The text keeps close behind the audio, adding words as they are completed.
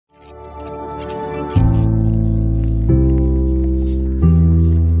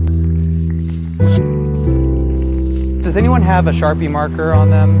does anyone have a Sharpie marker on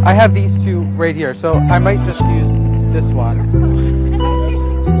them? I have these two right here, so I might just use this one.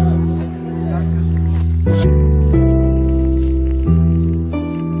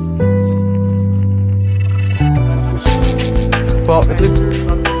 Well, it's a... Boom!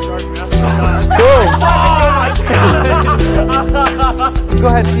 Go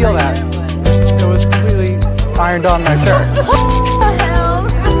ahead, feel that. It was completely ironed on my shirt.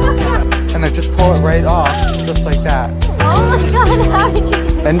 And I just pull it right off, just like that. Oh my god, how did you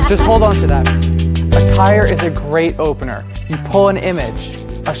do that? And just hold on to that. Attire is a great opener. You pull an image,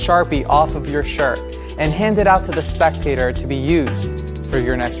 a Sharpie off of your shirt, and hand it out to the spectator to be used for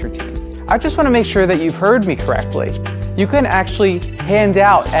your next routine. I just want to make sure that you've heard me correctly. You can actually hand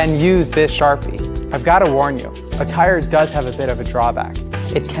out and use this Sharpie. I've got to warn you, Attire does have a bit of a drawback.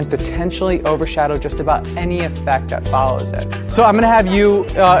 It can potentially overshadow just about any effect that follows it. So I'm going to have you,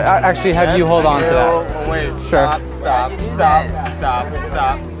 you hold on to that. Wait, sure. Stop.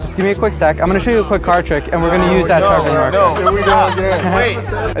 Just give me a quick sec. I'm going to show you a quick card trick, and we're going to use that Sharpie marker. No, here we go again. Wait.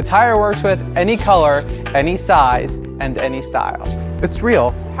 Attire works with any color, any size, and any style. It's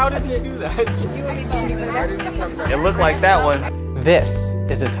real. How did you do that? It looked like that one. This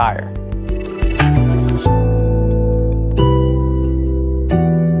is Attire.